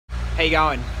How you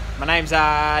going? My name's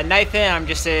Nathan. I'm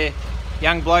just a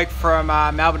young bloke from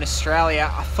Melbourne,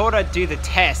 Australia. I thought I'd do the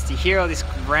test. You hear all this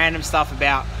random stuff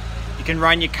about you can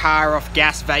run your car off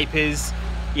gas vapors.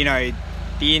 You know,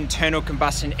 the internal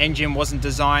combustion engine wasn't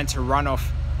designed to run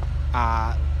off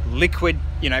liquid,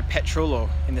 you know, petrol, or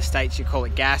in the States you call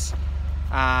it gas.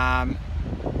 That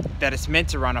it's meant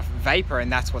to run off vapor,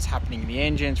 and that's what's happening in the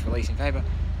engine. It's releasing vapor.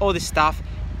 All this stuff.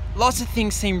 Lots of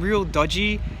things seem real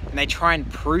dodgy, and they try and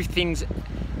prove things,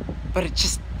 but it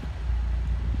just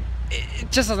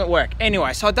doesn't work.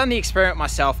 Anyway, so I've done the experiment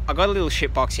myself. I got a little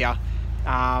shit box here.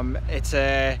 It's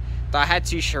a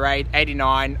Daihatsu Charade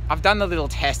 89. I've done the little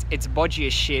test. It's bodgy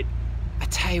as shit. I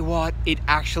tell you what, it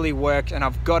actually worked, and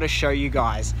I've got to show you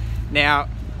guys. Now,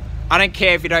 I don't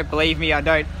care if you don't believe me. I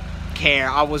don't care.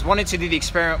 I was wanting to do the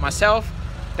experiment myself.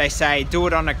 They say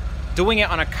doing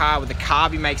it on a car with the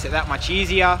carby makes it that much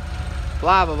easier.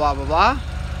 Blah blah blah blah blah.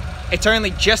 It's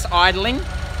only just idling,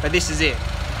 but this is it.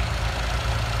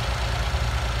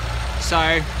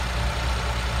 So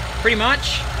pretty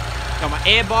much got my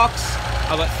air box.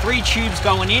 I've got 3 tubes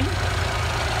going in,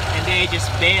 and they're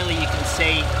just barely, you can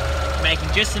see, making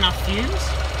just enough fumes,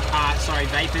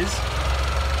 vapors.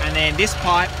 And then this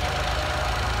pipe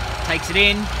takes it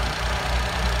in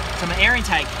to my air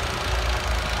intake.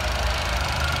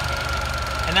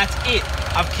 And that's it.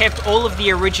 I've kept all of the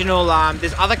original,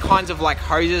 there's other kinds of like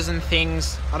hoses and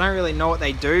things. I don't really know what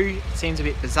they do. It seems a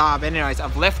bit bizarre, but anyways,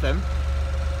 I've left them.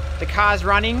 The car's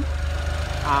running.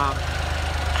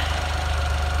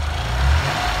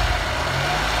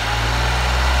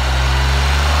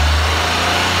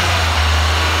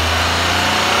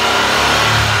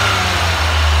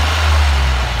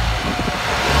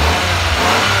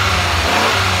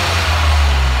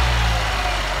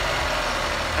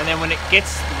 And then when it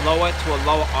gets lower to a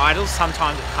lower idle,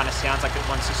 sometimes it kind of sounds like it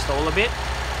wants to stall a bit.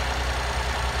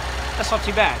 That's not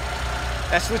too bad.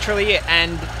 That's literally it.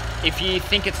 And if you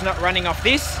think it's not running off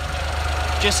this,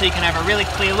 just so you can have a really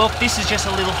clear look, this is just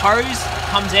a little hose,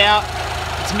 comes out.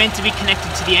 It's meant to be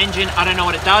connected to the engine. I don't know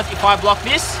what it does. If I block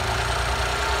this,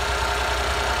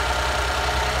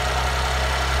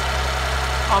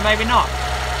 oh, maybe not.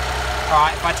 All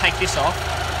right, if I take this off,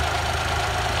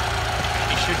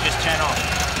 it should just turn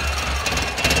off.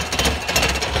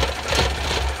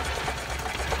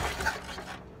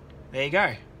 There you go.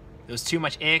 There was too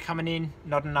much air coming in,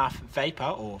 not enough vapor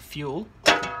or fuel,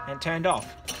 and it turned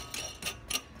off.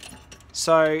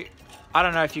 So, I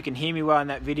don't know if you can hear me well in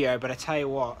that video, but I tell you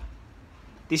what,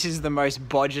 this is the most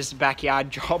bodgiest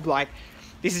backyard job. Like,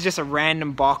 this is just a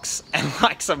random box and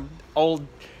like some old,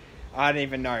 I don't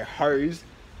even know, hose.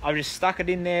 I've just stuck it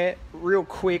in there real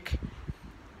quick.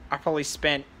 I probably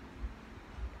spent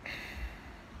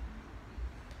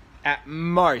at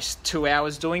most 2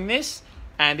 hours doing this.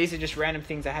 And these are just random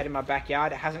things I had in my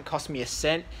backyard. It hasn't cost me a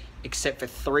cent except for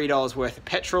 $3 worth of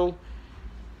petrol.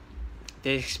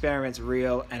 The experiment's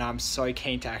real, and I'm so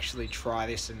keen to actually try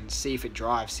this and see if it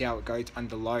drives, see how it goes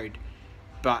under load.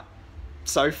 But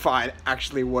so far it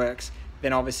actually works.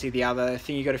 Then obviously the other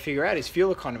thing you got to figure out is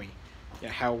fuel economy. You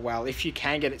know, how well, if you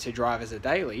can get it to drive as a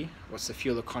daily, what's the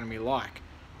fuel economy like?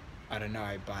 I don't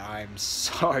know, but I'm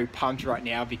so pumped right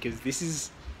now because this is,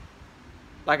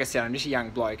 like I said, I'm just a young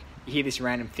bloke. You hear this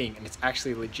random thing and it's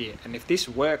actually legit. And if this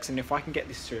works, and if I can get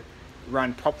this to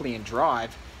run properly and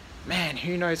drive, man,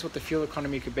 who knows what the fuel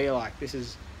economy could be like. This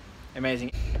is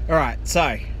amazing. All right,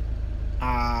 so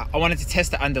I wanted to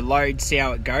test it under load, see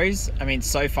how it goes. I mean,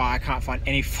 so far I can't find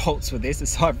any faults with this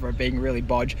aside from it being really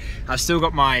bodge. I've still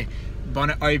got my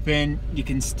bonnet open. You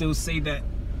can still see that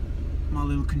my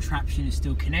little contraption is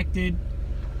still connected.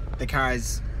 The car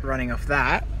is running off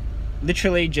that.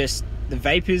 Literally just the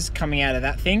vapors coming out of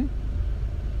that thing,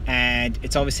 and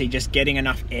it's obviously just getting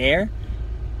enough air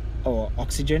or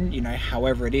oxygen, you know,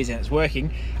 however it is, and it's working.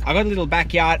 I got a little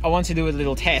backyard. I want to do a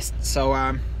little test,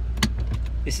 so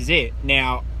this is it.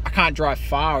 Now I can't drive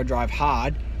far or drive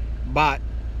hard, but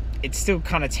it's still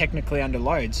kind of technically under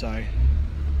load, so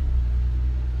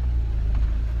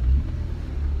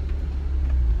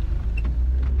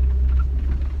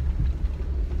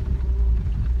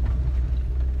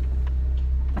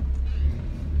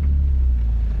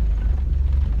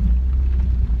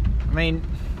I mean,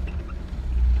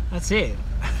 that's it.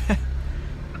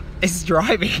 It's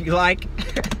driving. Like,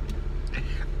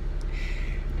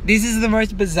 this is the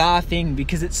most bizarre thing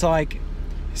because it's like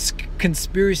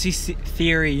conspiracy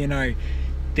theory, you know,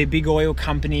 the big oil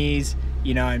companies,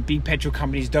 you know, and big petrol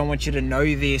companies don't want you to know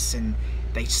this, and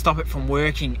they stop it from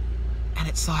working. And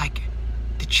it's like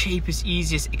the cheapest,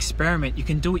 easiest experiment. You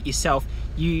can do it yourself.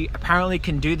 You apparently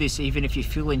can do this even if you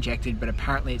fuel injected, but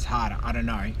apparently it's harder. I don't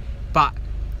know. But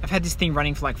I've had this thing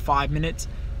running for like 5 minutes.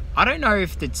 I don't know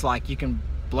if it's like you can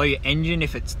blow your engine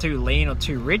if it's too lean or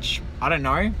too rich. I don't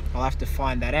know. I'll have to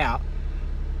find that out.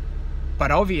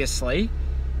 But obviously,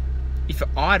 if it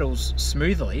idles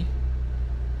smoothly,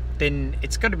 then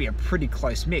it's got to be a pretty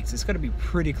close mix. It's got to be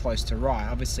pretty close to right.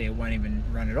 Obviously, it won't even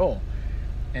run at all.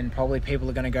 And probably people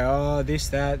are going to go, oh, this,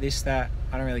 that.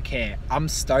 I don't really care. I'm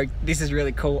stoked. This is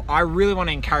really cool. I really want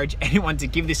to encourage anyone to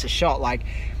give this a shot. Like,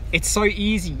 it's so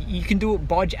easy. You can do it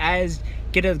bodge as,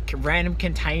 get a random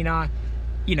container.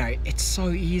 You know, it's so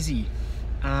easy.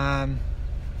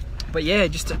 But yeah,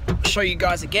 just to show you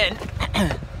guys again.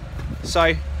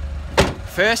 So,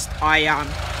 first I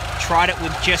tried it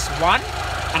with just one,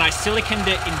 and I siliconed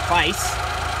it in place.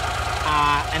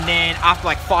 And then after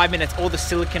like 5 minutes, all the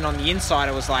silicon on the inside,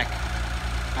 it was like,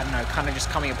 I don't know, kind of just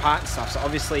coming apart and stuff. So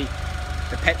obviously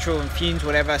the petrol and fumes,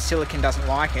 whatever, silicon doesn't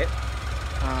like it.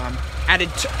 Added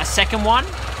a second one,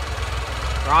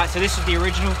 right? So this was the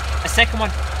original. A second one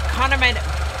kind of made it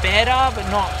better, but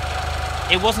not,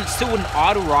 it wasn't, still wouldn't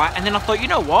idle right. And then I thought, you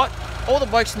know what? All the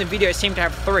blokes in the video seem to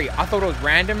have 3. I thought it was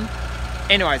random.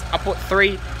 Anyways, I put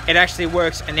 3, it actually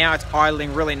works, and now it's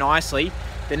idling really nicely.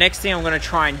 The next thing I'm going to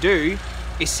try and do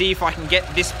is see if I can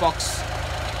get this box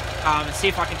and see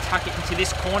if I can tuck it into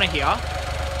this corner here,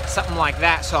 something like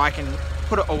that, so I can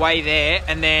put it away there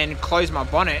and then close my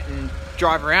bonnet and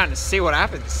drive around and see what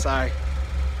happens. So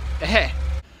yeah.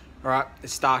 Alright,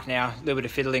 it's dark now, a little bit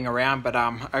of fiddling around, but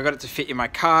I got it to fit in my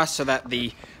car so that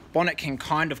the bonnet can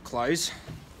kind of close.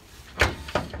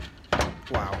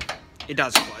 Wow, it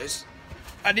does close.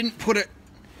 I didn't put it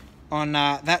on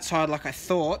that side like I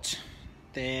thought.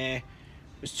 There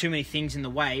was too many things in the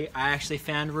way. I actually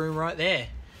found room right there.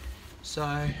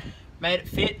 So, made it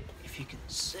fit, if you can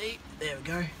see, there we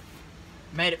go.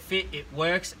 Made it fit, it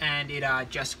works, and it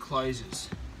just closes.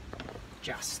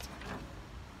 Just.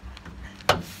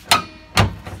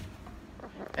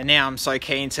 And now I'm so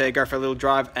keen to go for a little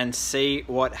drive and see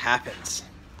what happens.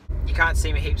 You can't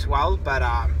see me heaps well, but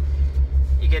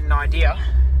you get an idea.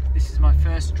 This is my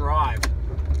first drive.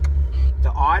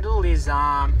 The idle is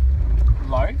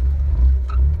low.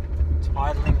 It's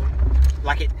idling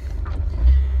like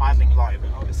idling low,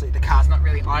 but obviously the car's not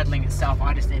really idling itself.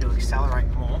 I just need to accelerate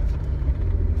more.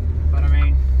 But I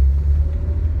mean,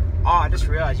 oh, I just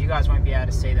realized you guys won't be able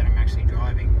to see that I'm actually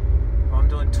driving. Well, I'm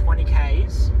doing 20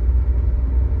 Ks.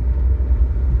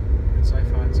 And so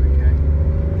far it's okay.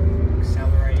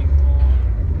 Accelerating more.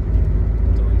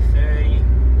 Doing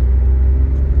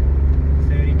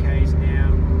 30 Ks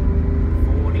now.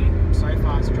 40. So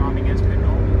far it's driving as per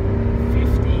normal.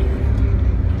 50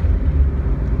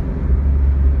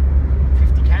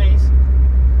 Ks.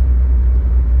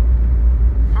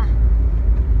 Huh.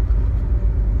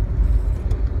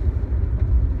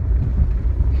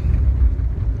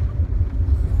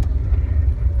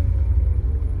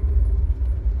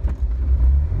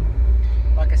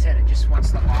 Like I said, it just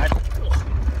wants the idle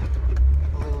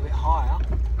a little bit higher.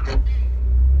 But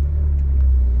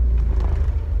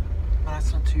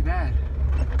that's not too bad.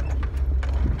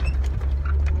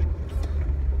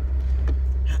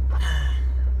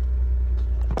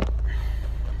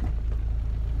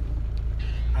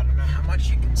 I don't know how much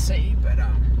you can see, but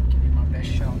give you my best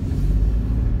shot.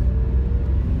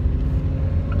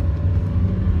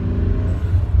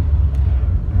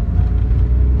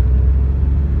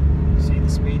 See the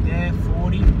speed there,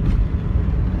 40.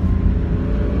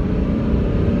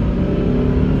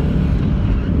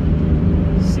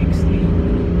 60,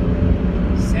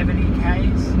 70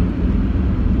 Ks.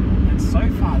 And so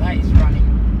far that is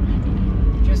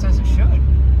running just as it should.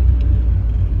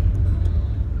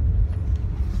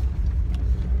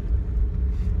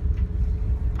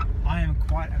 I am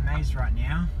quite amazed right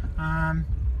now.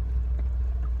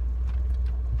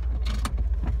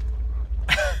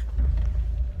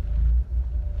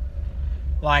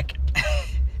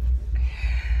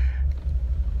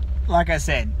 Like I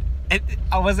said,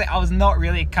 I was not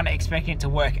really kind of expecting it to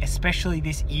work, especially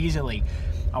this easily.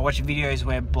 I watched videos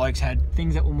where blokes had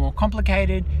things that were more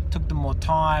complicated, took them more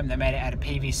time, they made it out of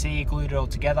PVC, glued it all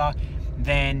together.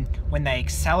 Then when they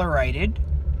accelerated,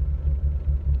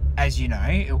 as you know,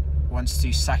 it wants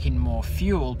to suck in more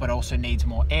fuel, but also needs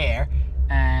more air.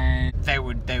 And they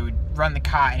would run the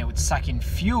car and it would suck in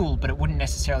fuel, but it wouldn't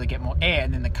necessarily get more air,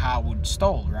 and then the car would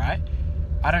stall, right?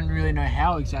 I don't really know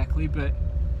how exactly, but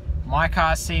my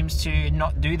car seems to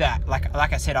not do that. Like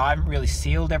I said, I haven't really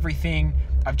sealed everything.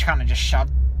 I've kind of just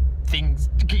shoved things,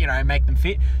 you know, make them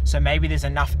fit. So maybe there's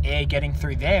enough air getting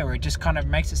through there where it just kind of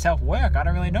makes itself work. I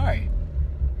don't really know.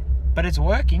 But it's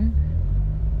working.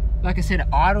 Like I said, it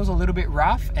idles a little bit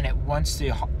rough and it wants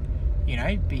to, you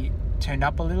know, be turned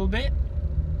up a little bit.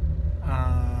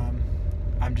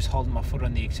 I'm just holding my foot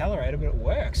on the accelerator, but it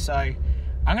works. So I'm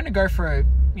going to go for a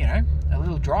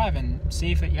little drive and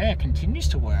see if it continues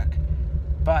to work.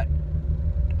 But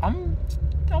I'm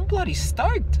bloody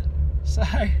stoked. So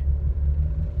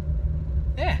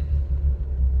yeah.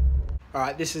 All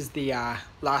right, this is the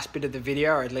last bit of the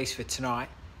video, or at least for tonight.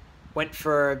 Went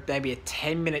for maybe a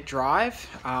 10-minute drive.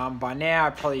 By now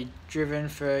I've probably driven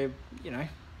for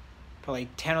probably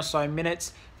 10 or so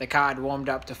minutes. The car had warmed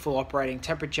up to full operating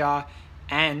temperature,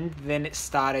 and then it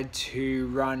started to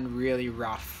run really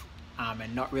rough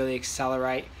and not really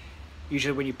accelerate.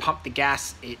 Usually when you pump the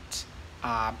gas, it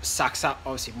sucks up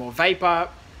obviously more vapor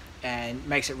and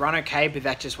makes it run okay, but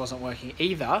that just wasn't working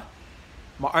either.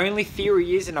 My only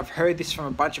theory is, and I've heard this from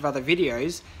a bunch of other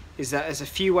videos, is that there's a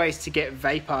few ways to get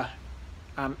vapor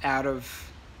out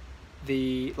of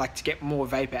the, to get more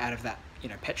vapor out of that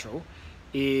petrol,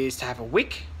 is to have a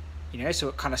wick, so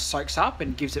it kind of soaks up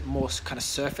and gives it more kind of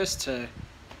surface to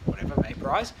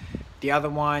vaporize. The other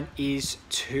one is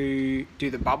to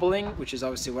do the bubbling, which is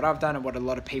obviously what I've done and what a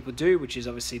lot of people do, which is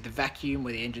obviously the vacuum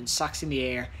where the engine sucks in the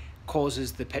air,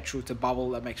 causes the petrol to bubble,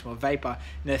 that makes more vapor.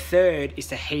 And the third is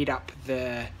to heat up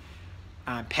the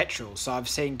petrol. So I've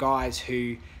seen guys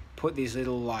who put these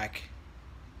little, I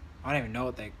don't even know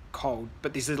what they're called,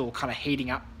 but these little kind of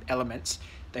heating up elements.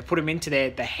 They put them into there,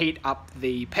 they heat up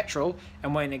the petrol,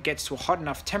 and when it gets to a hot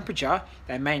enough temperature,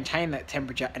 they maintain that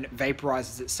temperature and it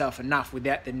vaporizes itself enough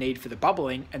without the need for the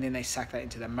bubbling, and then they suck that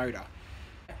into the motor.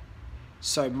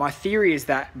 So my theory is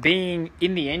that being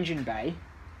in the engine bay,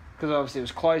 because obviously it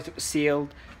was closed, it was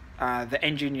sealed, the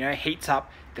engine heats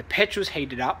up, the petrol's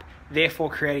heated up, therefore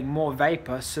creating more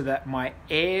vapor, so that my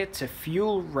air to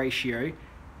fuel ratio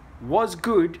was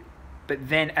good, but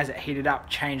then as it heated up,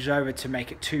 changed over to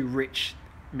make it too rich,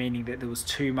 meaning that there was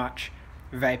too much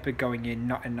vapor going in,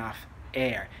 not enough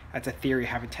air. That's a theory, I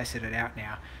haven't tested it out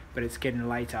now, but it's getting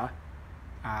later,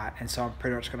 and so I'm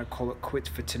pretty much going to call it quits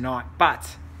for tonight.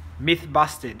 But myth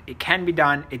busted, it can be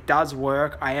done, it does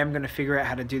work. I am going to figure out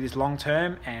how to do this long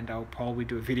term, and I'll probably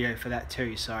do a video for that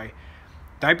too. So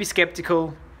don't be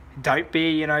skeptical, don't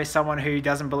be someone who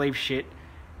doesn't believe shit.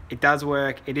 It does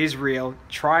work, it is real.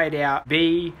 Try it out.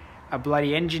 Be a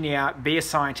bloody engineer, be a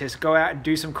scientist, go out and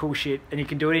do some cool shit, and you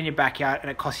can do it in your backyard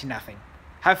and it costs you nothing.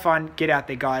 Have fun, get out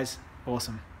there guys,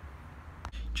 awesome.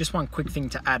 Just one quick thing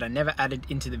to add, I never added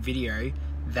into the video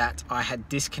that I had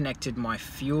disconnected my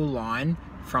fuel line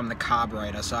from the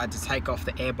carburetor. So I had to take off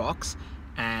the airbox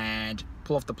and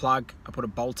pull off the plug. I put a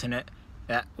bolt in it,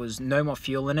 that was no more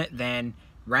fuel in it, then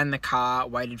ran the car,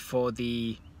 waited for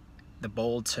the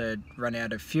ball to run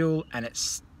out of fuel, and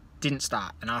it didn't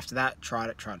start. And after that,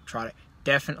 tried it,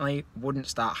 definitely wouldn't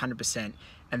start 100%.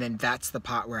 And then that's the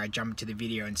part where I jump into the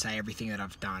video and say everything that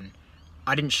I've done.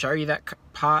 I didn't show you that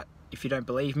part. If you don't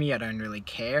believe me, I don't really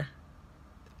care.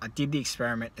 I did the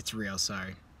experiment, it's real, so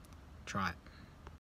try it.